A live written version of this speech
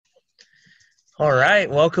All right,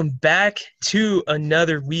 welcome back to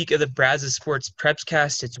another week of the Brazos Sports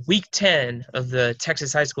Prepscast. It's week 10 of the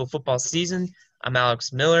Texas high school football season. I'm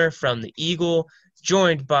Alex Miller from the Eagle,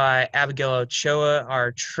 joined by Abigail Ochoa,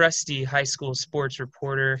 our trusty high school sports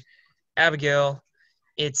reporter. Abigail,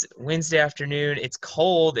 it's Wednesday afternoon. It's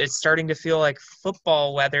cold. It's starting to feel like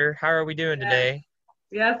football weather. How are we doing Yes, today?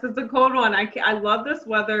 yes, it's a cold one. I love this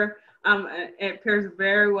weather. It pairs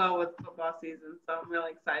very well with football season, so I'm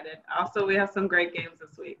really excited. Also, we have some great games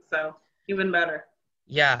this week, so even better.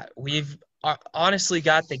 Yeah, we've honestly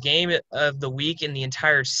got the game of the week in the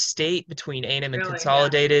entire state between A&M and Really, yeah,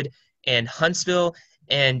 Consolidated and Huntsville.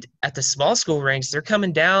 And at the small school ranks, they're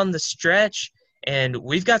coming down the stretch, and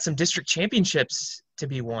we've got some district championships to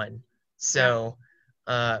be won. yeah. So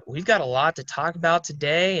we've got a lot to talk about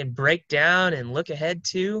today and break down and look ahead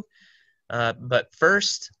to. But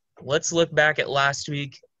first, let's look back at last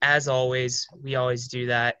week. As always, we always do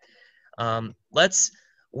that. Let's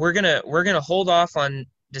we're gonna hold off on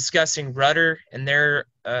discussing Rudder and their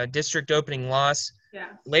district opening loss. Yes.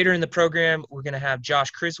 Later in the program, we're gonna have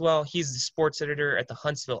Josh Criswell. He's the sports editor at the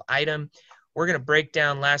Huntsville Item. We're gonna break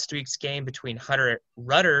down last week's game between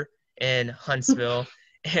Rudder and Huntsville,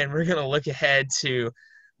 and we're gonna look ahead to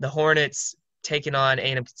the Hornets taking on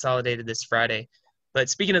A&M Consolidated this Friday. But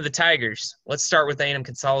speaking of the Tigers, let's start with A&M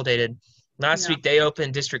Consolidated. Last Yeah. week, they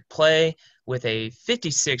opened district play with a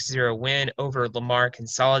 56-0 win over Lamar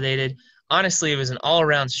Consolidated. Honestly, it was an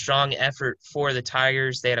all-around strong effort for the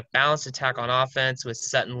Tigers. They had a balanced attack on offense with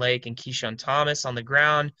Sutton Lake and Keyshawn Thomas on the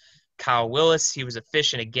ground. Kyle Willis, he was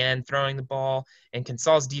efficient again throwing the ball. And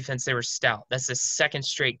Consol's defense, they were stout. That's the second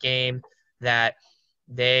straight game that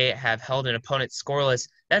they have held an opponent scoreless.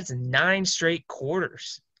 That's 9 straight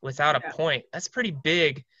quarters without a Yeah. point. That's pretty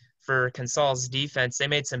big for Consol's defense. They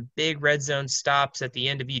made some big red zone stops at the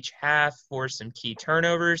end of each half, forced some key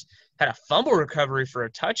turnovers, had a fumble recovery for a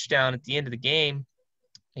touchdown at the end of the game.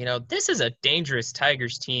 You know, this is a dangerous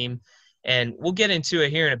Tigers team, and we'll get into it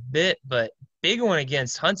here in a bit, but big one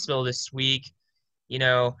against Huntsville this week. You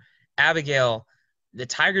know, Abigail, the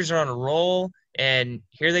Tigers are on a roll, and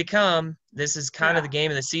here they come. This is kind of Yeah. the game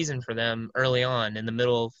of the season for them early on in the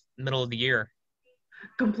middle of the year.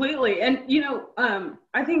 Completely. And,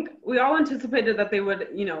 I think we all anticipated that they would,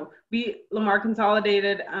 beat Lamar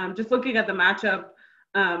Consolidated, just looking at the matchup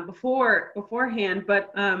beforehand,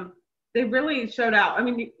 but they really showed out. I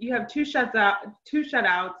mean, you have two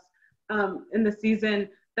shutouts in the season.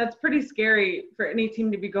 That's pretty scary for any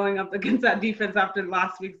team to be going up against that defense after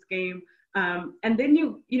last week's game. And then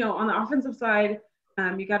on the offensive side,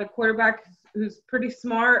 you got a quarterback who's pretty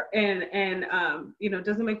smart and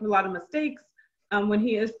doesn't make a lot of mistakes when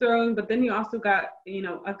he is throwing. But then you also got,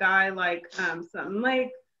 a guy like Sutton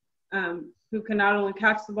Lake who can not only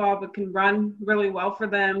catch the ball but can run really well for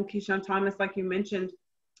them. Keyshawn Thomas, like you mentioned,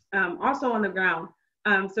 also on the ground.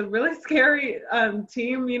 So really scary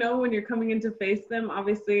team, when you're coming in to face them.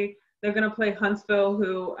 Obviously, they're going to play Huntsville,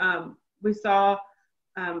 who we saw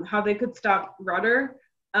how they could stop Rudder's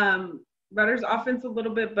offense a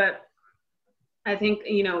little bit, but I think,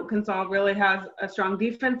 Consol really has a strong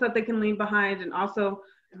defense that they can lean behind, and also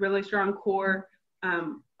a really strong core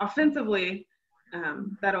offensively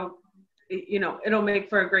it'll make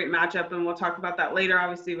for a great matchup, and we'll talk about that later,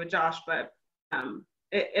 obviously, with Josh, but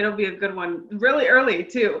it'll be a good one really early,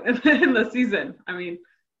 too, in the season. I mean,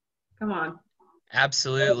 come on.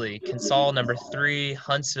 Absolutely. Consol number 3,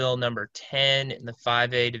 Huntsville number 10 in the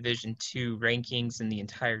 5A Division II rankings in the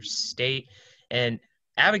entire state. And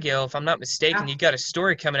Abigail, if I'm not mistaken, Yeah. you've got a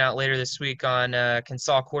story coming out later this week on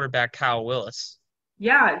Consol quarterback Kyle Willis.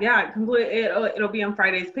 Yeah, completely. It'll be on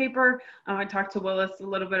Friday's paper. I talked to Willis a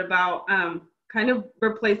little bit about kind of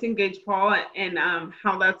replacing Gage Paul and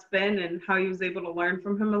how that's been and how he was able to learn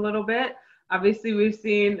from him a little bit. Obviously, we've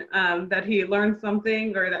seen that he learned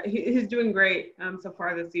something, or that he's doing great so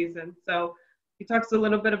far this season. So he talks a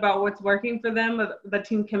little bit about what's working for them, the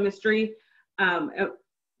team chemistry,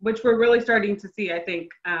 which we're really starting to see. I think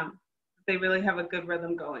they really have a good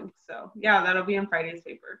rhythm going. So, yeah, that'll be on Friday's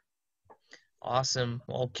paper. Awesome.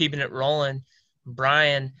 Well, keeping it rolling,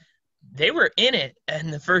 Brian, they were in it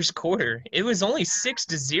in the first quarter. It was only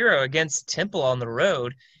 6-0 against Temple on the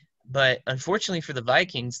road, but unfortunately for the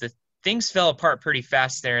Vikings, the things fell apart pretty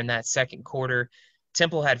fast there in that second quarter.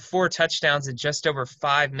 Temple had 4 touchdowns in just over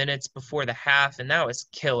 5 minutes before the half, and that was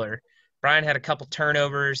killer. Brian had a couple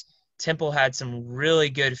turnovers. Temple had some really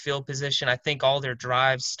good field position. I think all their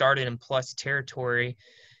drives started in plus territory.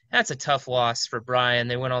 That's a tough loss for Brian.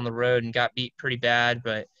 They went on the road and got beat pretty bad,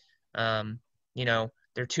 but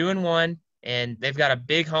they're 2-1, and they've got a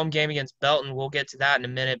big home game against Belton. We'll get to that in a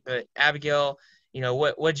minute. But Abigail,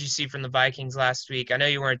 What did you see from the Vikings last week? I know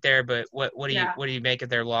you weren't there, but what do Yeah. you make of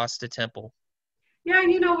their loss to Temple? Yeah,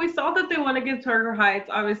 we saw that they won against Target Heights,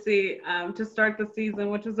 obviously, to start the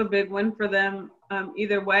season, which was a big win for them.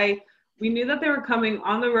 Either way, we knew that they were coming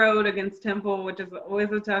on the road against Temple, which is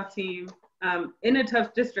always a tough team, in a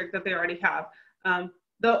tough district that they already have.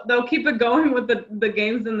 They'll keep it going with the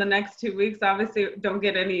games in the next 2 weeks. Obviously, don't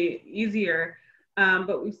get any easier.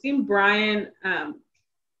 But we've seen Bryan.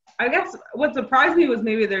 I guess what surprised me was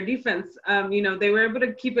maybe their defense. They were able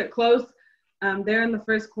to keep it close there in the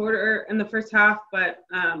first half, but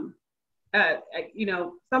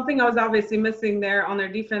something I was obviously missing there on their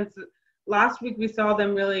defense. Last week we saw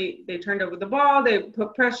them they turned over the ball, they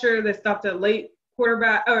put pressure, they stopped a late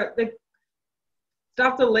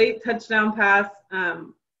touchdown pass,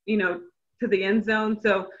 to the end zone.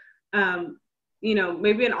 So,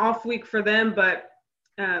 maybe an off week for them, but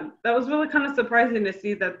that was really kind of surprising to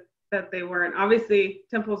see that they weren't. Obviously,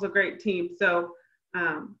 Temple's a great team, so.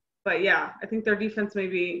 But yeah, I think their defense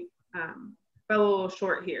maybe fell a little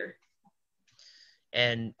short here.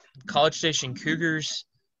 And College Station Cougars,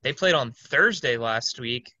 they played on Thursday last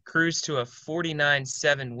week, cruised to a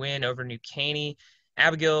 49-7 win over New Caney.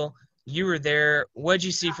 Abigail, you were there. What did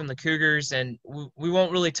you see from the Cougars? And we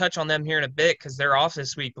won't really touch on them here in a bit because they're off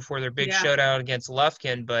this week before their big showdown against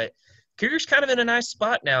Lufkin. But Cougars kind of in a nice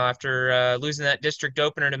spot now after losing that district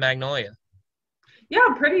opener to Magnolia.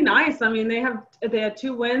 Yeah, pretty nice. I mean, they had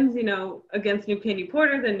 2 wins, against New Caney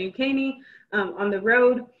Porter, then New Caney on the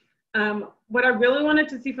road. What I really wanted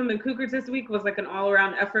to see from the Cougars this week was like an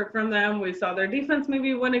all-around effort from them. We saw their defense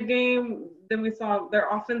maybe win a game. Then we saw their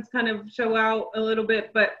offense kind of show out a little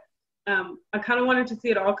bit. But I kind of wanted to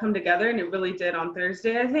see it all come together, and it really did on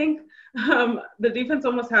Thursday, I think. The defense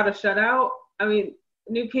almost had a shutout. I mean,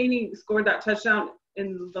 New Caney scored that touchdown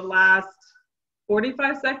in the last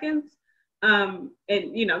 45 seconds. And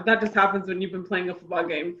that just happens when you've been playing a football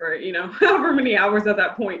game for however many hours at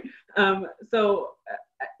that point.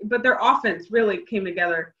 But their offense really came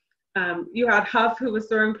together. You had Huff, who was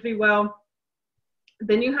throwing pretty well.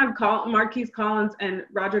 Then you had Marquise Collins and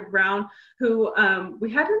Roderick Brown, who we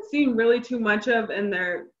hadn't seen really too much of in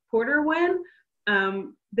their Porter win.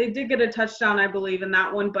 They did get a touchdown, I believe, in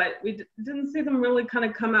that one, but we didn't see them really kind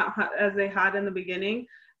of come out as they had in the beginning.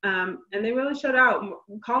 And they really showed out.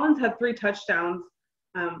 Collins had 3 touchdowns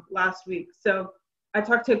last week. So I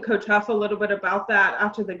talked to Coach Huff a little bit about that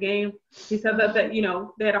after the game. He said that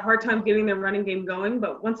they had a hard time getting their running game going,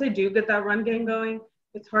 but once they do get that run game going,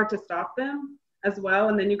 it's hard to stop them as well.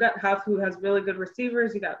 And then you got Huff, who has really good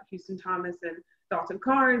receivers. You got Houston Thomas and Dalton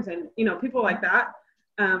Carnes and, people like that.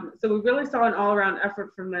 So we really saw an all-around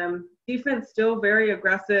effort from them. Defense still very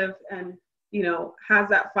aggressive and, has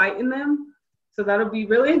that fight in them. So that'll be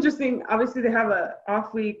really interesting. Obviously, they have a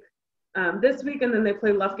off week this week, and then they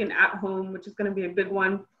play Lufkin at home, which is going to be a big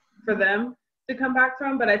one for them to come back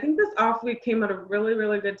from. But I think this off week came at a really,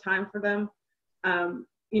 really good time for them.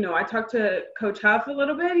 I talked to Coach Huff a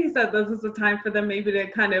little bit. He said this is a time for them maybe to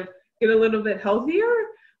kind of get a little bit healthier,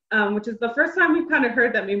 which is the first time we've kind of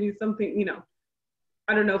heard that maybe something,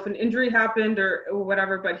 I don't know if an injury happened or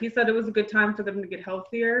whatever, but he said it was a good time for them to get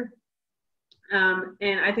healthier.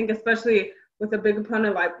 And I think especially with a big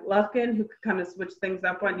opponent like Lufkin, who could kind of switch things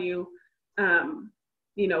up on you,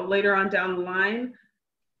 later on down the line.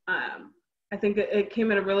 I think it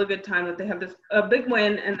came at a really good time that they have a big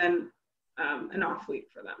win and then an off week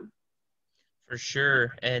for them. For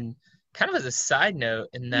sure. And kind of as a side note,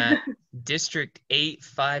 in that District 8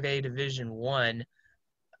 5A Division 1,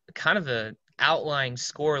 kind of a outlying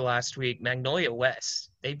score last week, Magnolia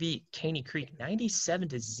West, they beat Caney Creek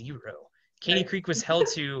 97-0. Caney Creek was held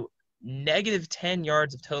to negative 10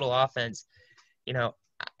 yards of total offense.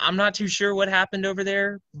 I'm not too sure what happened over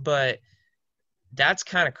there, but that's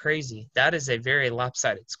kind of crazy. That is a very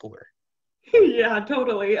lopsided score. Yeah,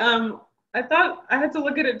 totally. I thought I had to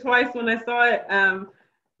look at it twice when I saw it.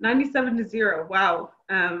 97-0. Wow.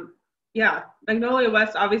 Yeah, Magnolia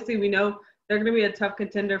West, obviously we know they're going to be a tough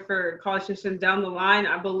contender for College Station down the line.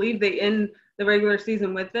 I believe they end the regular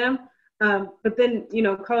season with them. But then,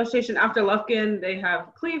 College Station after Lufkin, they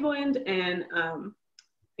have Cleveland and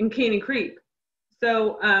Caney Creek.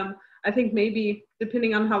 So I think maybe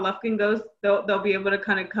depending on how Lufkin goes, they'll be able to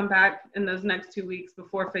kind of come back in those next 2 weeks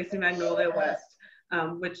before facing Magnolia West,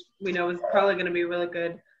 which we know is probably going to be a really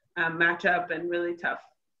good matchup and really tough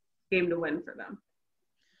game to win for them.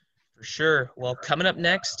 For sure. Well, coming up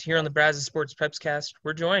next here on the Brazos Sports Prepscast,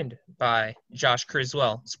 we're joined by Josh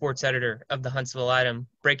Criswell, sports editor of the Huntsville Item,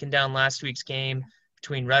 breaking down last week's game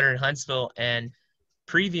between Rudder and Huntsville and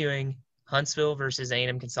previewing Huntsville versus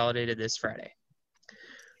A&M Consolidated this Friday.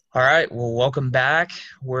 All right, well, welcome back.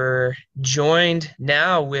 We're joined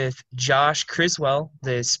now with Josh Criswell,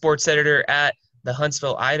 the sports editor at the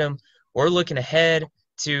Huntsville Item. We're looking ahead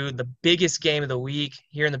to the biggest game of the week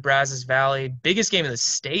here in the Brazos Valley, biggest game of the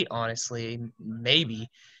state, honestly, maybe.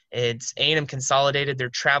 It's A&M Consolidated. They're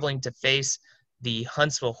traveling to face the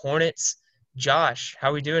Huntsville Hornets. Josh, how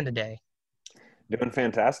are we doing today? Doing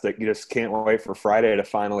fantastic. You just can't wait for Friday to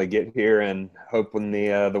finally get here, and hope when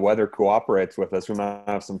the weather cooperates with us, we might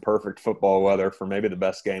have some perfect football weather for maybe the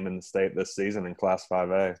best game in the state this season in Class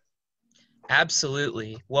 5A.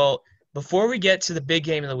 Absolutely. Well, before we get to the big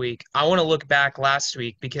game of the week, I want to look back last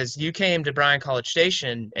week because you came to Bryan College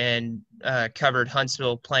Station and covered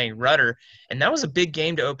Huntsville playing Rudder, and that was a big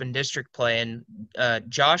game to open district play. And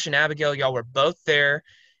Josh and Abigail, y'all were both there,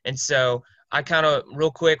 and so I kind of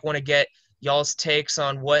real quick want to get y'all's takes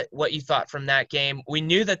on what you thought from that game. We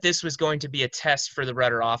knew that this was going to be a test for the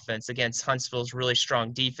Rudder offense against Huntsville's really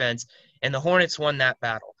strong defense, and the Hornets won that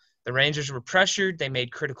battle. The Rangers were pressured. They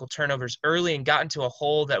made critical turnovers early and got into a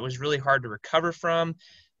hole that was really hard to recover from.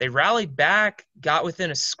 They rallied back, got within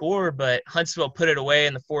a score, but Huntsville put it away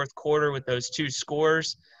in the fourth quarter with those two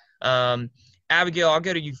scores. Abigail, I'll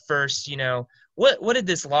go to you first. What did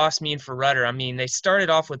this loss mean for Rudder? I mean, they started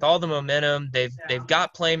off with all the momentum. They've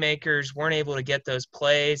got playmakers, weren't able to get those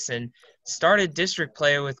plays, and started district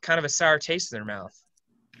play with kind of a sour taste in their mouth.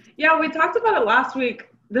 Yeah, we talked about it last week.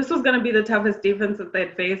 This was going to be the toughest defense that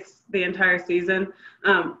they'd faced the entire season.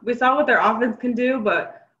 We saw what their offense can do,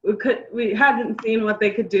 but we hadn't seen what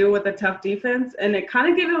they could do with a tough defense, and it kind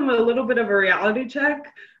of gave them a little bit of a reality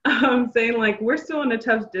check, saying like, we're still in a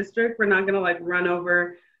tough district. We're not going to like run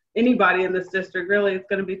over anybody in this district. Really, it's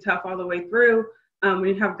going to be tough all the way through.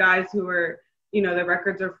 We have guys who are, their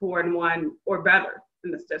records are 4-1 or better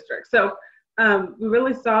in this district. So we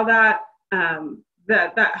really saw that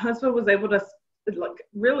that Huntsville was able to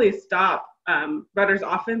really stop Rudder's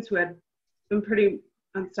offense, who had been pretty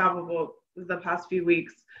unstoppable the past few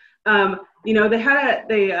weeks. Lee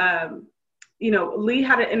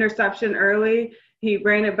had an interception early. He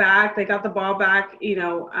ran it back. They got the ball back,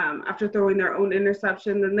 after throwing their own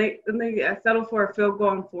interception. Then they settled for a field goal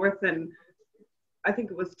on fourth, and I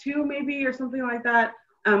think it was 2 maybe or something like that.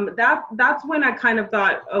 That's when I kind of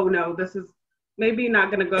thought, oh no, this is maybe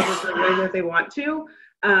not going to go the way that they want to,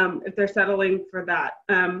 if they're settling for that.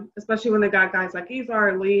 Especially when they got guys like Izar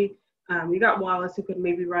and Lee. You got Wallace, who could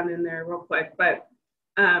maybe run in there real quick. But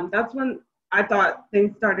that's when I thought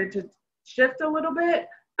things started to shift a little bit.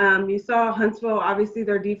 You saw Huntsville, obviously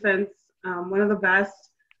their defense, one of the best,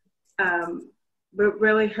 but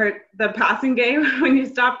really hurt the passing game when you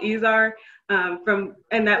stop Izar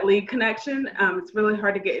and that league connection. It's really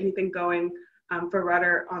hard to get anything going for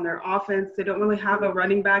Rudder on their offense. They don't really have a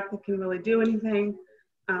running back that can really do anything.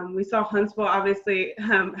 We saw Huntsville obviously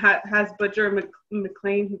has Butcher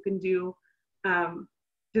McLean, who can do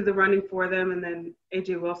the running for them, and then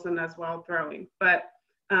AJ Wilson as well throwing. But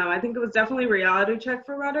I think it was definitely a reality check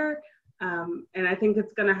for Rudder, and I think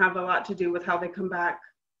it's going to have a lot to do with how they come back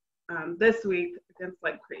this week against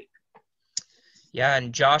Lake Creek. Yeah,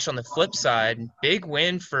 and Josh, on the flip side, big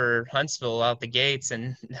win for Huntsville out the gates.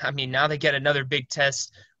 And, I mean, now they get another big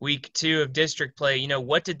test, week 2 of district play.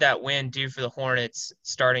 What did that win do for the Hornets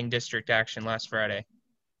starting district action last Friday?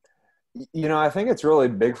 I think it's really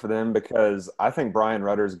big for them because I think Bryan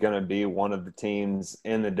Rudder is going to be one of the teams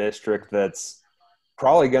in the district that's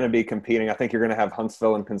probably going to be competing. I think you're going to have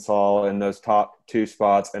Huntsville and Consol in those top 2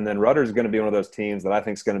 spots. And then Rudder's going to be one of those teams that I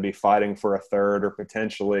think is going to be fighting for a third or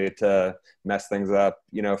potentially to mess things up,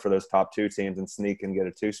 for those top 2 teams and sneak and get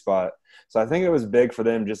a 2 spot. So I think it was big for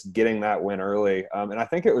them just getting that win early. And I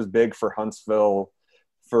think it was big for Huntsville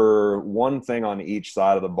for one thing on each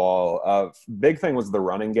side of the ball. Big thing was the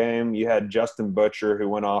running game. You had Justin Butcher, who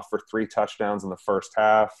went off for 3 touchdowns in the first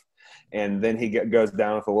half. And then he goes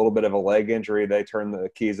down with a little bit of a leg injury. They turn the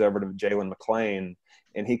keys over to Jalen McLean,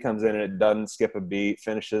 and he comes in and it doesn't skip a beat,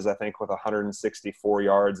 finishes, I think, with 164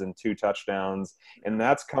 yards and 2 touchdowns. And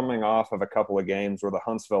that's coming off of a couple of games where the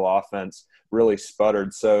Huntsville offense really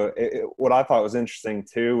sputtered. So what I thought was interesting,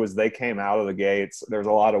 too, was they came out of the gates. There's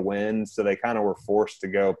a lot of wind, so they kind of were forced to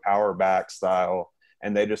go power back style,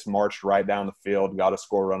 and they just marched right down the field, got a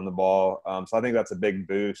score running the ball. So I think that's a big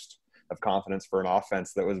boost of confidence for an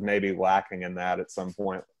offense that was maybe lacking in that at some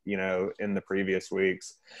point, in the previous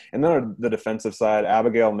weeks. And then on the defensive side,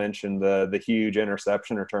 Abigail mentioned the huge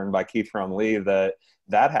interception return by Keithron Lee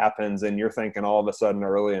that happens, and you're thinking all of a sudden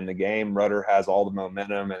early in the game, Rudder has all the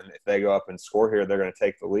momentum, and if they go up and score here, they're going to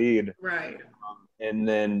take the lead. Right. And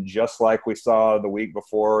then just like we saw the week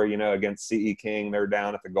before, against CE King, they're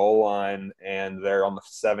down at the goal line and they're on the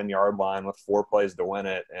 7-yard line with 4 plays to win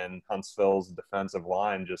it. And Huntsville's defensive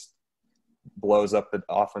line just blows up the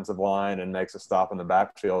offensive line and makes a stop in the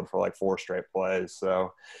backfield for like 4 straight plays.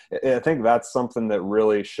 So I think that's something that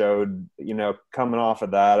really showed, coming off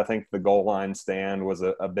of that, I think the goal line stand was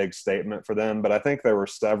a big statement for them. But I think there were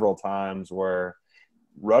several times where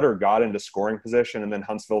Rudder got into scoring position and then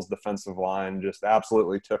Huntsville's defensive line just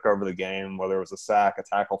absolutely took over the game, whether it was a sack, a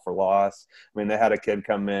tackle for loss. I mean, they had a kid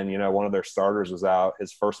come in, one of their starters was out.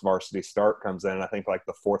 His first varsity start comes in. I think like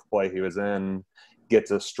the 4th play he was in,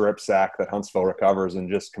 gets a strip sack that Huntsville recovers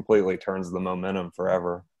and just completely turns the momentum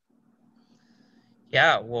forever.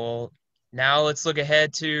 Yeah, well, now let's look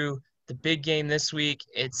ahead to the big game this week.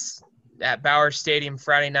 It's at Bauer Stadium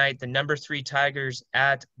Friday night, the number 3 Tigers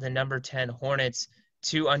at the number 10 Hornets.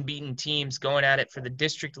 2 unbeaten teams going at it for the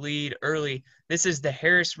district lead early. This is the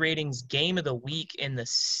Harris Ratings Game of the Week in the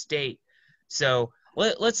state. So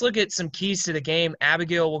let's look at some keys to the game.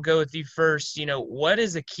 Abigail, we'll go with you first. What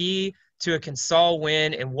is a key to a Consol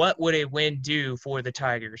win, and what would a win do for the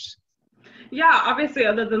Tigers? Yeah, obviously,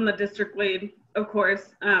 other than the district lead, of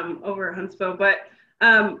course, over Huntsville. But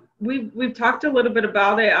we've talked a little bit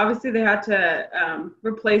about it. Obviously, they had to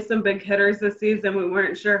replace some big hitters this season. We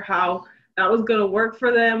weren't sure how that was going to work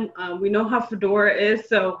for them. We know how Fedora is,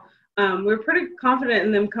 so we're pretty confident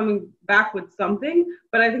in them coming back with something.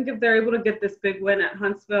 But I think if they're able to get this big win at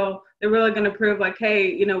Huntsville, they're really going to prove like,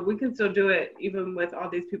 hey, we can still do it even with all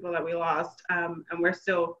these people that we lost, and we're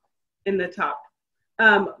still in the top.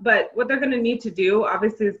 But what they're going to need to do,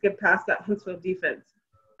 obviously, is get past that Huntsville defense.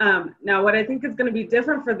 Now, what I think is going to be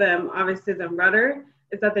different for them, obviously, than Rudder,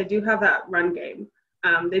 is that they do have that run game.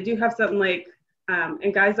 They do have something like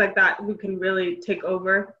and guys like that who can really take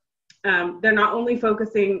over. They're not only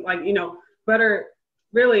focusing Rudder,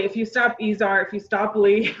 really, if you stop Izar, if you stop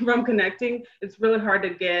Lee from connecting, it's really hard to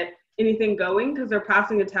get anything going because their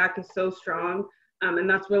passing attack is so strong, and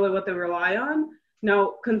that's really what they rely on.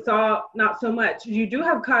 Now, Consol, not so much. You do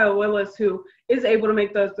have Kyle Willis who is able to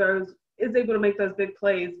make those throws, is able to make those big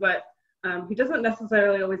plays, but he doesn't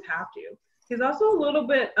necessarily always have to. He's also a little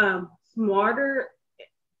bit smarter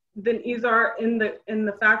than Izar in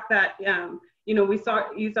the fact that we saw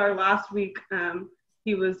Izar last week.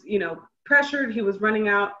 He was pressured, he was running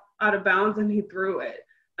out of bounds, and he threw it,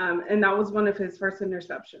 and that was one of his first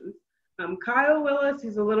interceptions. Kyle Willis,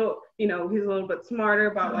 he's a little bit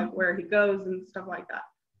smarter about like where he goes and stuff like that.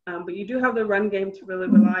 But you do have the run game to really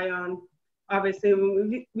rely on. Obviously,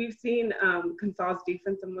 we've seen Consol's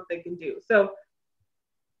defense and what they can do. So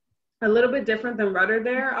a little bit different than Rudder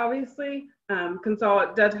there, obviously.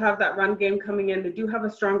 Consol does have that run game coming in. They do have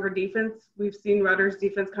a stronger defense. We've seen Rudder's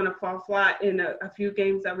defense kind of fall flat in a few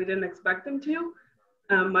games that we didn't expect them to,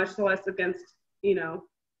 much less against,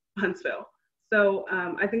 Huntsville. So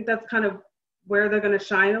I think that's kind of where they're going to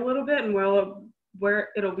shine a little bit and where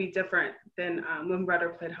it'll be different than when Rudder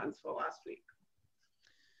played Huntsville last week.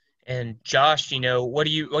 And Josh, what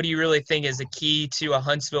do you really think is the key to a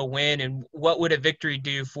Huntsville win, and what would a victory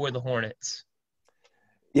do for the Hornets?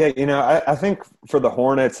 Yeah, I think for the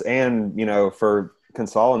Hornets and, for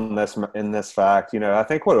Consol in this fact, I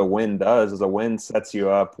think what a win does is a win sets you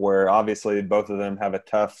up where obviously both of them have a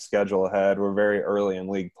tough schedule ahead. We're very early in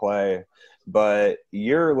league play, but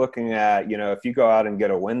you're looking at, if you go out and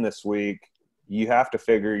get a win this week, you have to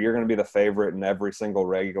figure you're going to be the favorite in every single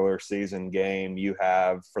regular season game you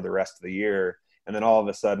have for the rest of the year. And then all of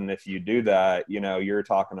a sudden, if you do that, you're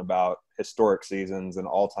talking about historic seasons and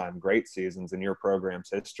all-time great seasons in your program's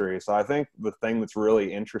history. So I think the thing that's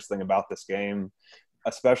really interesting about this game,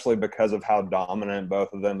 especially because of how dominant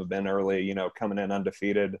both of them have been early, coming in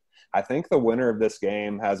undefeated, I think the winner of this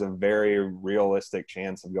game has a very realistic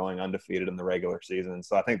chance of going undefeated in the regular season.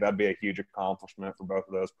 So I think that'd be a huge accomplishment for both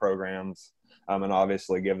of those programs, and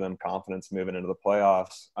obviously give them confidence moving into the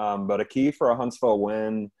playoffs. But a key for a Huntsville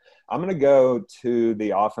win, I'm going to go to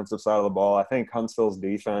the offensive side of the ball. I think Huntsville's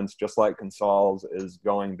defense, just like Consol's, is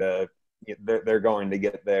going to they're going to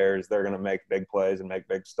get theirs. They're going to make big plays and make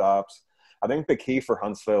big stops. I think the key for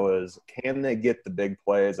Huntsville is, can they get the big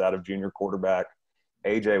plays out of junior quarterback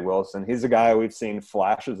A.J. Wilson? He's a guy we've seen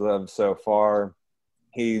flashes of so far.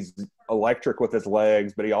 He's electric with his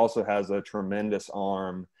legs, but he also has a tremendous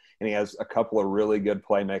arm. And he has a couple of really good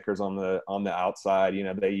playmakers on the outside.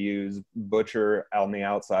 They use Butcher on the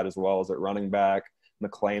outside as well as at running back.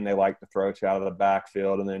 McLean they like to throw to out of the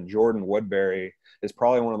backfield. And then Jordan Woodbury is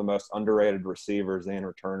probably one of the most underrated receivers and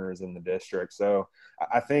returners in the district. So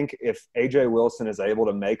I think if A.J. Wilson is able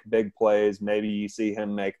to make big plays, maybe you see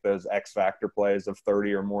him make those X-factor plays of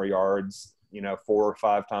 30 or more yards 4 or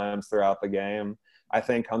 5 times throughout the game, I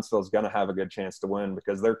think Huntsville's going to have a good chance to win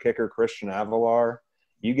because their kicker, Christian Avalar,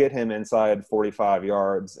 you get him inside 45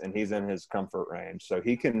 yards and he's in his comfort range. So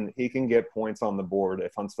he can get points on the board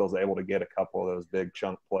if Huntsville's able to get a couple of those big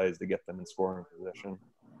chunk plays to get them in scoring position.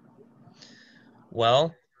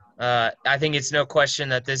 Well, I think it's no question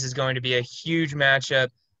that this is going to be a huge matchup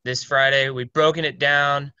this Friday. We've broken it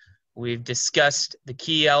down. We've discussed the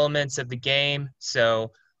key elements of the game.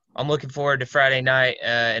 So I'm looking forward to Friday night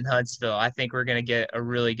in Huntsville. I think we're going to get a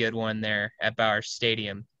really good one there at Bauer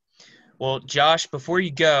Stadium. Well, Josh, before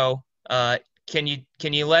you go, can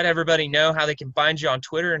you let everybody know how they can find you on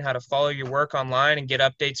Twitter and how to follow your work online and get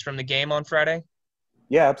updates from the game on Friday?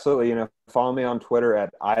 Yeah, absolutely. Follow me on Twitter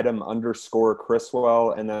at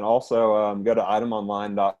item_Criswell, and then also go to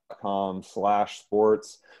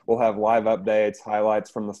itemonline.com/sports. We'll have live updates,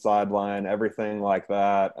 highlights from the sideline, everything like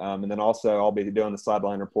that. And then also I'll be doing the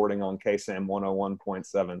sideline reporting on KSAM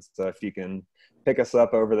 101.7. So if you can pick us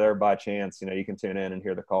up over there by chance, you can tune in and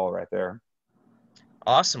hear the call right there.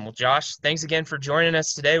 Awesome. Well, Josh, thanks again for joining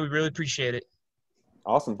us today. We really appreciate it.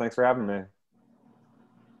 Awesome. Thanks for having me.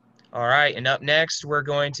 All right, and up next, we're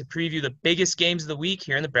going to preview the biggest games of the week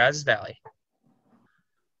here in the Brazos Valley.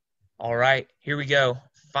 All right, here we go.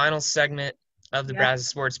 Final segment of the Brazos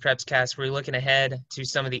Sports Preps Cast. We're looking ahead to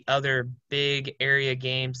some of the other big area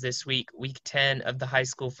games this week, week 10 of the high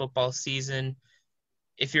school football season.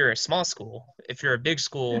 If you're a small school, if you're a big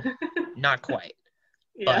school, not quite.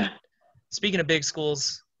 Yeah. But speaking of big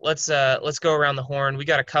schools, let's go around the horn. We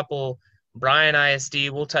got a couple. Bryan ISD,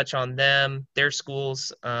 we'll touch on them, their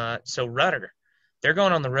schools. So Rudder, they're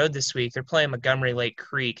going on the road this week. They're playing Montgomery Lake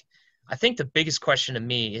Creek. I think the biggest question to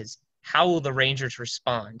me is how will the Rangers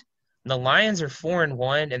respond? The Lions are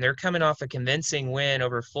 4-1, and they're coming off a convincing win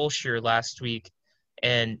over Fulshire last week.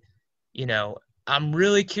 And, I'm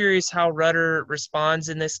really curious how Rudder responds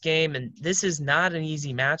in this game, and this is not an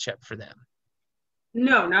easy matchup for them.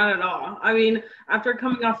 No, not at all. I mean, after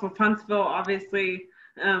coming off of Huntsville, obviously –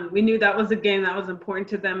 we knew that was a game that was important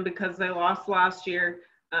to them because they lost last year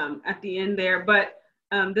at the end there. But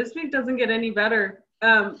this week doesn't get any better.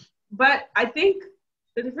 But I think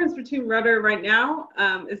the difference between Rudder right now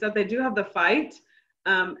is that they do have the fight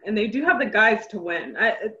and they do have the guys to win.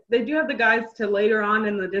 They do have the guys to later on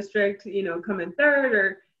in the district, come in third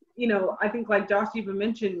or, I think like Josh even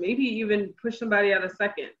mentioned, maybe even push somebody out of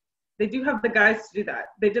second. They do have the guys to do that.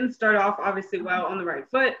 They didn't start off obviously well on the right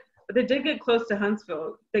foot. But they did get close to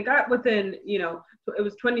Huntsville. They got within, it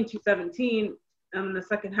was 22-17 in the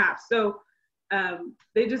second half. So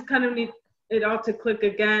they just kind of need it all to click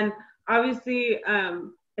again. Obviously, I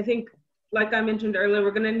think, like I mentioned earlier,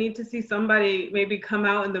 we're going to need to see somebody maybe come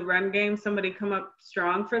out in the run game, somebody come up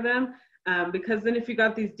strong for them. Because then if you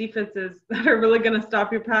got these defenses that are really going to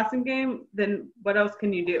stop your passing game, then what else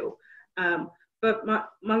can you do? But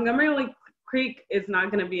Montgomery Lake Creek is not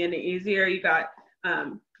going to be any easier. You got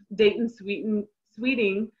Dayton Sweeting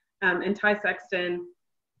and Ty Sexton.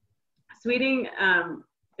 Sweeting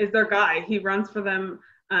is their guy. He runs for them.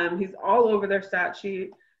 He's all over their stat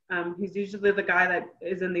sheet. He's usually the guy that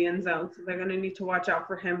is in the end zone, so they're going to need to watch out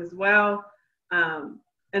for him as well. And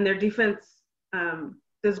their defense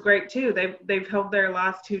does great too. They've held their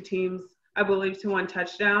last 2 teams, I believe, to 1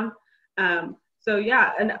 touchdown. So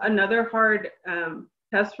yeah, another hard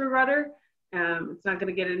test for Rudder. It's not going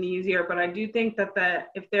to get any easier, but I do think that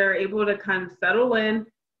if they're able to kind of settle in,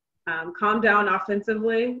 calm down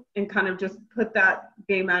offensively, and kind of just put that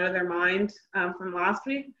game out of their mind from last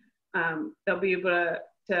week, they'll be able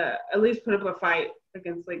to at least put up a fight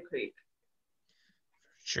against Lake Creek.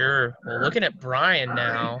 Sure. Well, looking at Bryan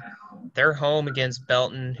now, they're home against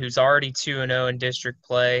Belton, who's already 2-0 in district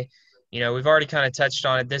play. We've already kind of touched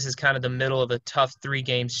on it. This is kind of the middle of a tough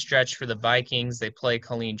 3-game stretch for the Vikings. They play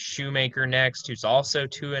Colleen Shoemaker next, who's also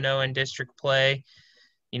 2-0 in district play.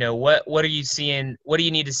 What are you seeing? What do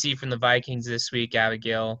you need to see from the Vikings this week,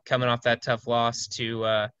 Abigail, coming off that tough loss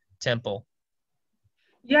to Temple?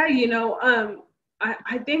 Yeah,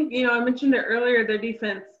 I think, I mentioned it earlier, their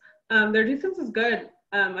defense is good.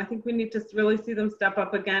 I think we need to really see them step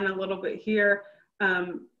up again a little bit here.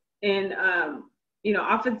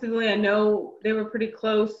 Offensively, I know they were pretty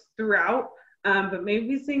close throughout, but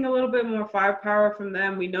maybe seeing a little bit more firepower from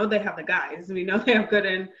them. We know they have the guys. We know they have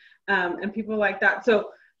Gooden and people like that.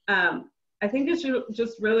 So I think it's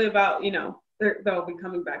just really about, they'll be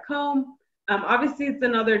coming back home. Obviously, it's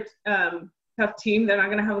another tough team. They're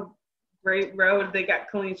not going to have a great road. They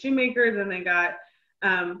got Colleen Shoemaker, then they got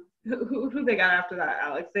who they got after that,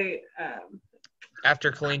 Alex?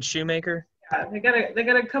 After Colleen Shoemaker? They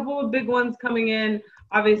got a couple of big ones coming in,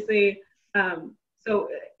 obviously. So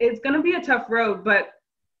it's going to be a tough road, but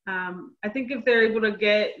I think if they're able to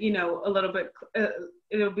get, a little bit,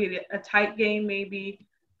 it'll be a tight game maybe,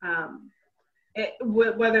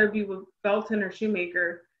 whether it be with Belton or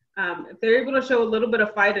Shoemaker. If they're able to show a little bit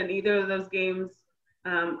of fight in either of those games,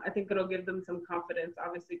 I think it'll give them some confidence,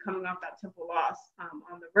 obviously coming off that Temple loss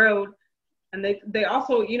on the road. And they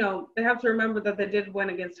also, they have to remember that they did win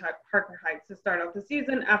against Parker Heights to start off the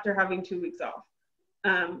season after having 2 weeks off.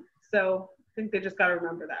 So I think they just got to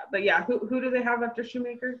remember that. But, yeah, who do they have after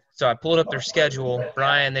Shoemaker? So I pulled up their schedule.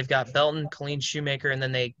 Brian, they've got Belton, Killeen, Shoemaker, and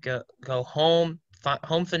then they go home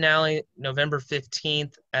finale November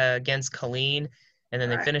 15th against Killeen. And then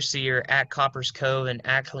they finish the year at Coppers Cove and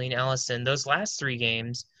at Killeen Ellison. Those last 3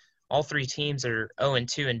 games, all 3 teams are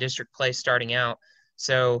 0-2 in district play starting out.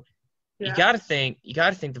 So you got to think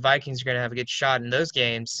the Vikings are going to have a good shot in those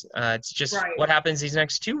games. It's just what happens these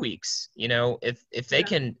next 2 weeks. If they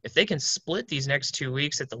can split these next 2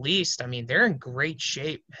 weeks at the least, I mean, they're in great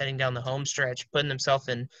shape heading down the home stretch, putting themselves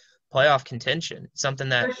in playoff contention. Something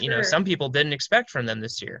that some people didn't expect from them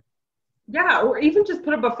this year. Yeah, or even just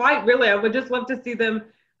put up a fight, really. I would just love to see them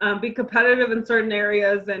be competitive in certain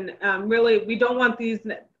areas. And really, we don't want these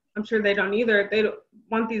 – I'm sure they don't either. They don't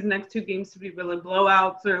want these next 2 games to be really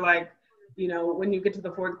blowouts or like, when you get to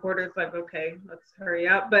the fourth quarter, it's like, okay, let's hurry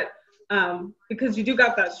up. But because you do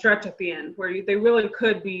got that stretch at the end where they really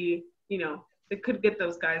could be, they could get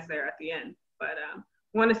those guys there at the end. But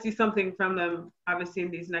want to see something from them, obviously, in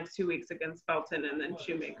these next 2 weeks against Belton and then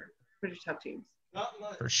Shoemaker. Pretty tough teams.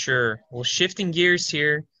 For sure. Well, shifting gears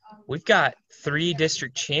here, we've got 3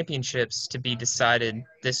 district championships to be decided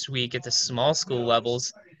this week at the small school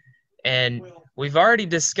levels. And we've already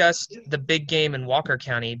discussed the big game in Walker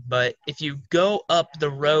County, but if you go up the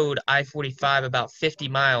road I-45 about 50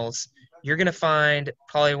 miles, you're going to find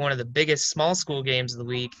probably one of the biggest small school games of the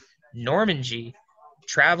week, Normandy,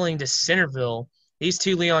 traveling to Centerville. These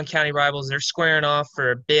 2 Leon County rivals, they're squaring off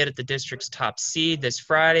for a bid at the district's top seed this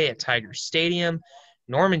Friday at Tiger Stadium.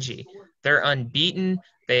 Normandy, they're unbeaten.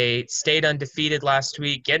 They stayed undefeated last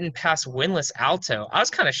week, getting past winless Alto. I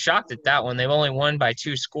was kind of shocked at that one. They've only won by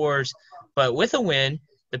 2 scores. But with a win,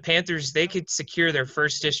 the Panthers, they could secure their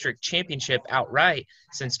first district championship outright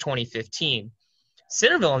since 2015.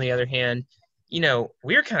 Centerville, on the other hand, we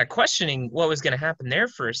were kind of questioning what was going to happen there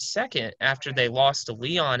for a second after they lost to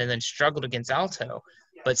Leon and then struggled against Alto.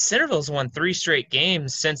 But Centerville's won 3 straight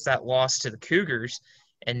games since that loss to the Cougars.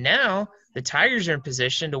 And now the Tigers are in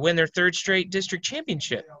position to win their 3rd straight district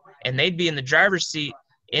championship. And they'd be in the driver's seat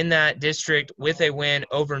in that district with a win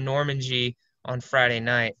over Normandy on Friday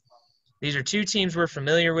night. These are 2 teams we're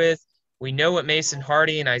familiar with. We know what Mason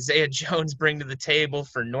Hardy and Isaiah Jones bring to the table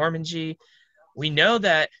for Normandy. We know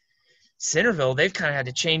that Centerville, they've kind of had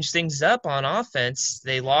to change things up on offense.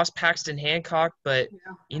 They lost Paxton Hancock, but,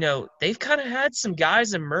 they've kind of had some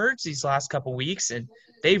guys emerge these last couple weeks, and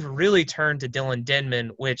they've really turned to Dylan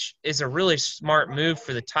Denman, which is a really smart move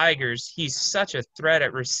for the Tigers. He's such a threat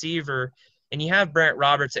at receiver, and you have Brent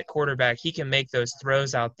Roberts at quarterback. He can make those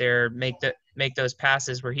throws out there, make those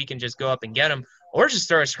passes where he can just go up and get them, or just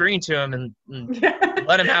throw a screen to him and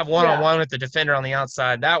let him have one-on-one with the defender on the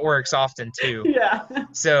outside. That works often too. Yeah.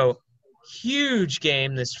 So huge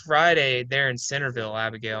game this Friday there in Centerville,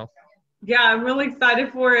 Abigail. Yeah, I'm really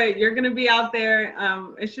excited for it. You're going to be out there.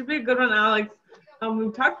 It should be a good one, Alex.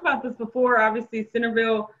 We've talked about this before. Obviously,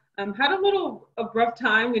 Centerville had a rough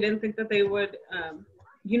time. We didn't think that they would,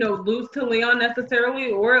 lose to Leon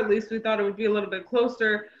necessarily, or at least we thought it would be a little bit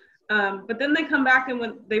closer. But then they come back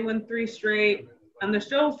and they win 3 straight. They're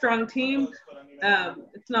still a strong team.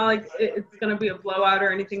 It's not like it's going to be a blowout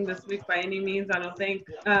or anything this week by any means, I don't think.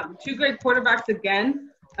 2 great quarterbacks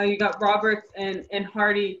again. You got Roberts and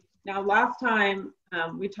Hardy. Now, last time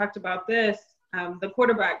we talked about this, the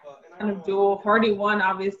quarterback kind of duel. Hardy won,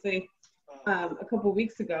 obviously, a couple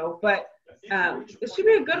weeks ago. But it should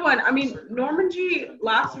be a good one. I mean, Normandy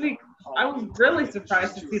last week, I was really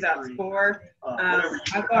surprised to see that score.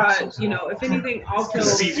 I thought, if anything, Alto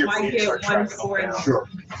might get 1 score. Sure.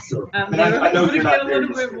 They were going to get a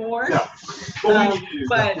little bit more.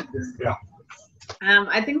 But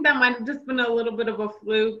I think that might have just been a little bit of a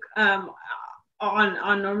fluke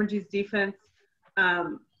on Normandy's defense.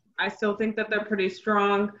 I still think that they're pretty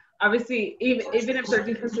strong. Obviously, even if their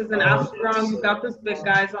defense isn't as strong, you've got those big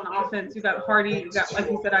guys on offense. You've got Hardy, you've got, like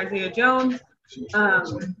you said, Isaiah Jones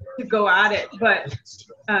to go at it. But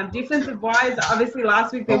defensive-wise, obviously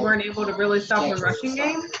last week they weren't able to really stop the rushing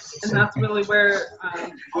game, and that's really where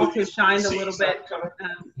Alto shined a little bit.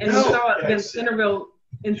 And we saw against Centerville,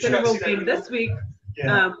 in Centerville's game this week,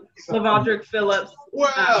 Lavaldrick Phillips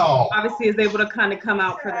Wow. obviously is able to kind of come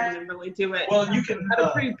out for them and really do it. Well, you can. Had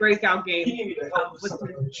a pretty breakout game with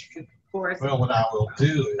scores. Well, what I will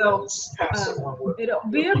do So is pass it one way. it'll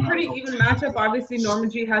be a pretty even matchup. Obviously,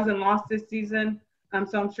 Normandy hasn't lost this season,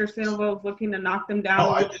 so I'm sure Sandoval is looking to knock them down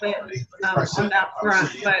a little bit on that front.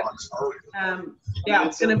 But yeah,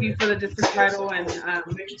 it's going to be for the district title, and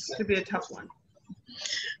it should be a tough one.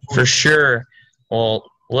 For sure. Well,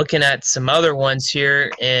 looking at some other ones here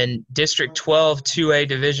in District 12, 2A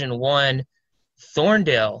Division 1,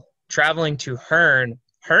 Thorndale traveling to Hearn.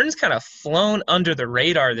 Hearn's kind of flown under the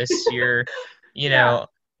radar this year, and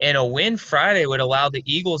a win Friday would allow the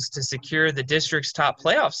Eagles to secure the district's top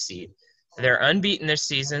playoff seed. They're unbeaten this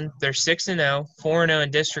season. They're 6-0, 4-0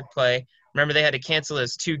 in district play. Remember, they had to cancel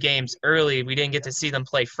those 2 games early. We didn't get to see them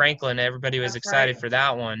play Franklin. Everybody was excited for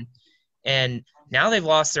that one. And now they've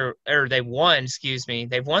won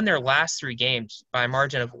their last 3 games by a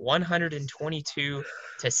margin of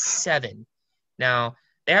 122-7. Now,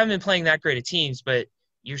 they haven't been playing that great of teams, but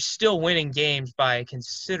you're still winning games by a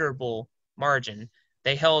considerable margin.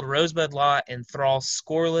 They held Rosebud Lot and Thrall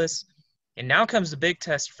scoreless. And now comes the big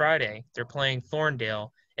test Friday. They're playing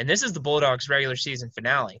Thorndale. And this is the Bulldogs' regular season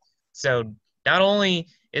finale. So not only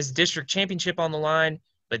is district championship on the line,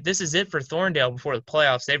 but this is it for Thorndale before the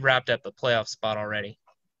playoffs. They've wrapped up a playoff spot already.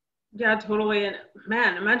 Yeah, totally. And,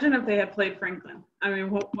 man, imagine if they had played Franklin. I mean,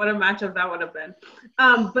 what a matchup that would have been.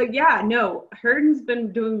 But, yeah, no, Hearn's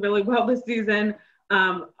been doing really well this season.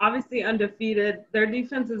 Obviously undefeated. Their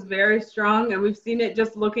defense is very strong, and we've seen it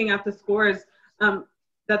just looking at the scores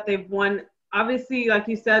that they've won. Obviously, like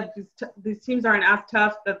you said, these teams aren't as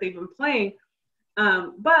tough that they've been playing.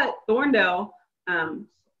 But Thorndale,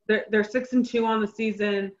 they're 6-2 on the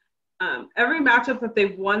season. Every matchup that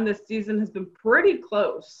they've won this season has been pretty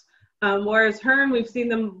close. Whereas Hearn, we've seen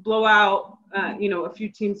them blow out, a few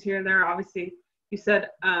teams here and there. Obviously, you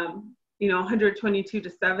said,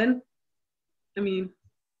 122-7. I mean,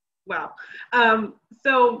 wow. I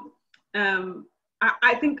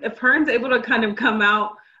think if Hearn's able to kind of come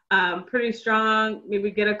out pretty strong,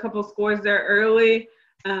 maybe get a couple scores there early,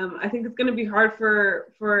 I think it's going to be hard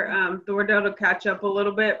for Thorndale to catch up a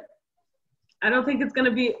little bit. I don't think it's going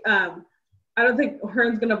to be I don't think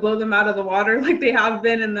Hearn's going to blow them out of the water like they have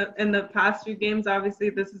been in the past few games. Obviously,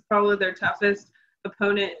 this is probably their toughest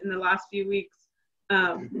opponent in the last few weeks.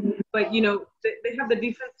 But, they have the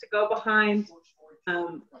defense to go behind.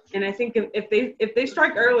 And I think if they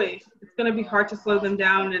strike early, it's going to be hard to slow them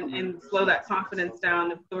down and slow that confidence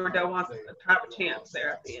down if Thorndale wants to have a chance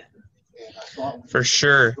there at the end. For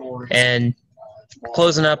sure. And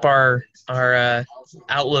closing up our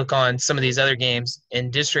outlook on some of these other games,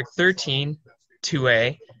 in District 13,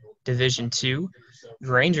 2A, Division 2,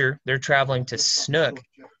 Granger, they're traveling to Snook.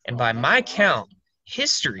 And by my count,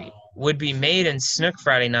 history would be made in Snook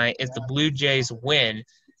Friday night if the Blue Jays win,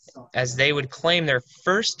 as they would claim their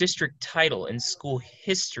first district title in school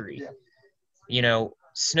history.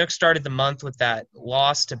 Snook started the month with that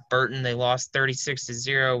loss to Burton. They lost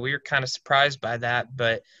 36-0. We were kind of surprised by that.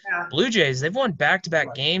 But Blue Jays, they've won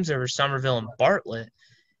back-to-back games over Somerville and Bartlett.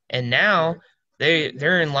 And now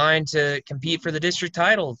they're in line to compete for the district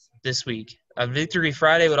title this week. A victory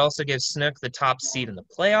Friday would also give Snook the top seed in the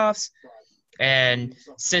playoffs. And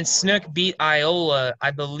since Snook beat Iola,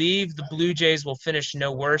 I believe the Blue Jays will finish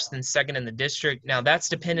no worse than second in the district. Now, that's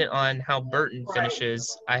dependent on how Burton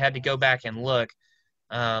finishes. I had to go back and look.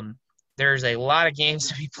 There's a lot of games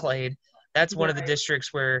to be played. That's one of the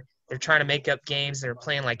districts where they're trying to make up games. They're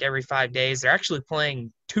playing like every 5 days. They're actually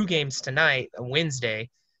playing 2 games tonight, a Wednesday.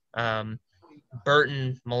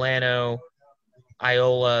 Burton, Milano,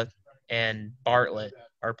 Iola, and Bartlett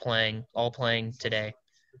are all playing today.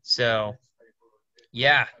 So,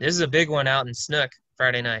 yeah, this is a big one out in Snook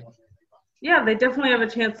Friday night. Yeah, they definitely have a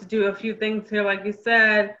chance to do a few things here, like you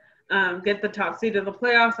said. Get the top seed of the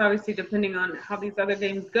playoffs, obviously depending on how these other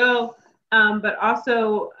games go, but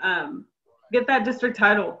also get that district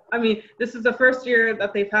title. I mean, this is the first year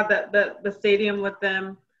that they've had the stadium with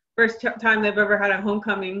them. First time they've ever had a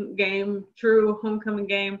homecoming game, true homecoming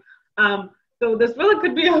game. So this really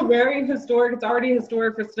could be a very historic. It's already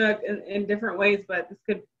historic for Snook in different ways, but this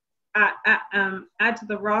could add to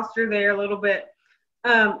the roster there a little bit.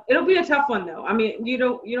 It'll be a tough one though. I mean, you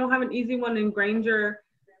don't have an easy one in Granger.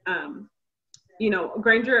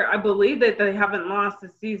 Granger, I believe that they haven't lost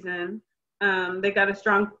this season. They got a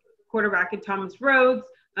strong quarterback in Thomas Rhodes.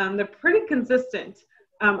 They're pretty consistent.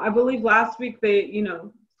 I believe last week they,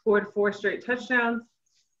 scored 4 straight touchdowns.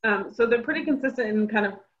 So they're pretty consistent in kind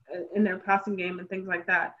of in their passing game and things like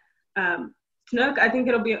that. Snook, I think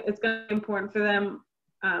it's going to be important for them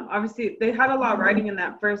Obviously, they had a lot riding in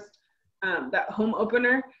that first that home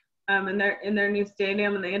opener in their new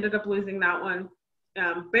stadium, and they ended up losing that one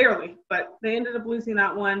barely, but they ended up losing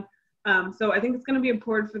that one. So I think it's going to be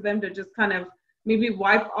important for them to just kind of maybe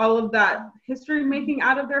wipe all of that history making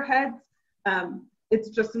out of their heads. It's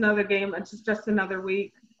just another game. It's just another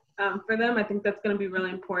week for them. I think that's going to be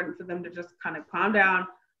really important for them to just kind of calm down,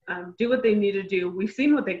 do what they need to do. We've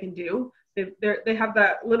seen what they can do. They have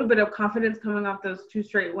that little bit of confidence coming off those 2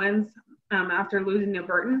 straight wins after losing to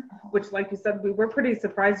Burton, which, like you said, we were pretty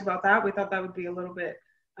surprised about that. We thought that would be a little bit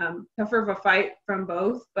tougher of a fight from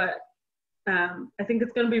both, but I think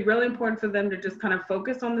it's going to be really important for them to just kind of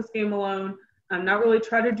focus on this game alone, not really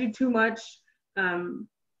try to do too much,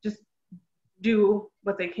 just do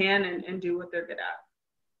what they can and do what they're good at.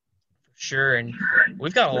 Sure, and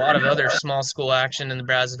we've got a lot of other small school action in the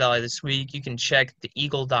Brazos Valley this week. You can check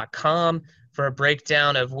theeagle.com for a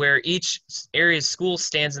breakdown of where each area's school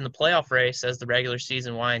stands in the playoff race as the regular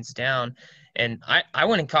season winds down. And I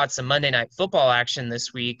went and caught some Monday Night Football action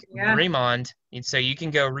this week. Yeah. Bremond, and so you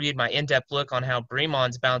can go read my in-depth look on how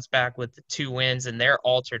Bremond's bounced back with the 2 wins in their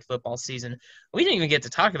altered football season. We didn't even get to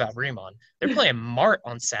talk about Bremond. They're playing Mart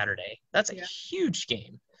on Saturday. That's a huge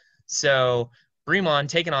game. So Bremond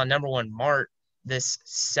taking on number 1 Mart this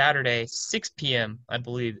Saturday, 6 p.m., I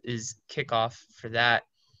believe, is kickoff for that.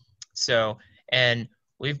 So, and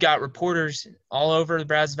we've got reporters all over the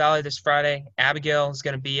Brazos Valley this Friday. Abigail is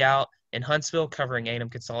going to be out in Huntsville covering A&M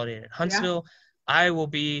Consolidated Huntsville. Yeah. I will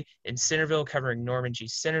be in Centerville covering Norman G.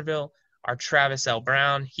 Centerville. Our Travis L.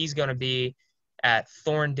 Brown, he's going to be at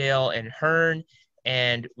Thorndale and Hearn.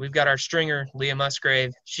 And we've got our stringer, Leah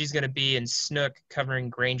Musgrave. She's going to be in Snook covering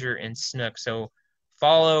Granger and Snook. So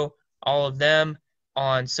follow all of them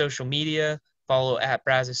on social media. Follow at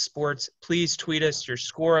Brazos Sports. Please tweet us your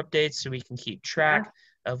score updates so we can keep track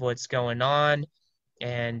of what's going on.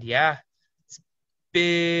 And, yeah, it's a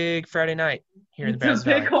big Friday night here in the Brazos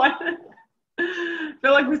Valley. It's a big one. I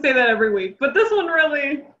feel like we say that every week. But this one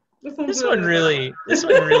really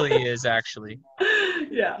is actually.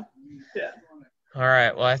 Yeah. All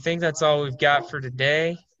right. Well, I think that's all we've got for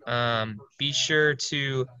today. Be sure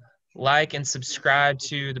to like and subscribe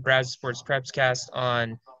to the Brazos Sports Prepscast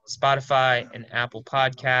on Spotify and Apple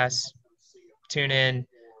Podcasts. Tune in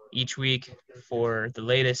each week for the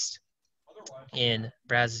latest in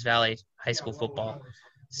Brazos Valley high school football.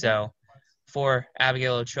 So for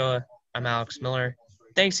Abigail Ochoa, I'm Alex Miller.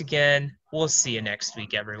 Thanks again. We'll see you next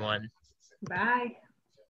week, everyone. Bye.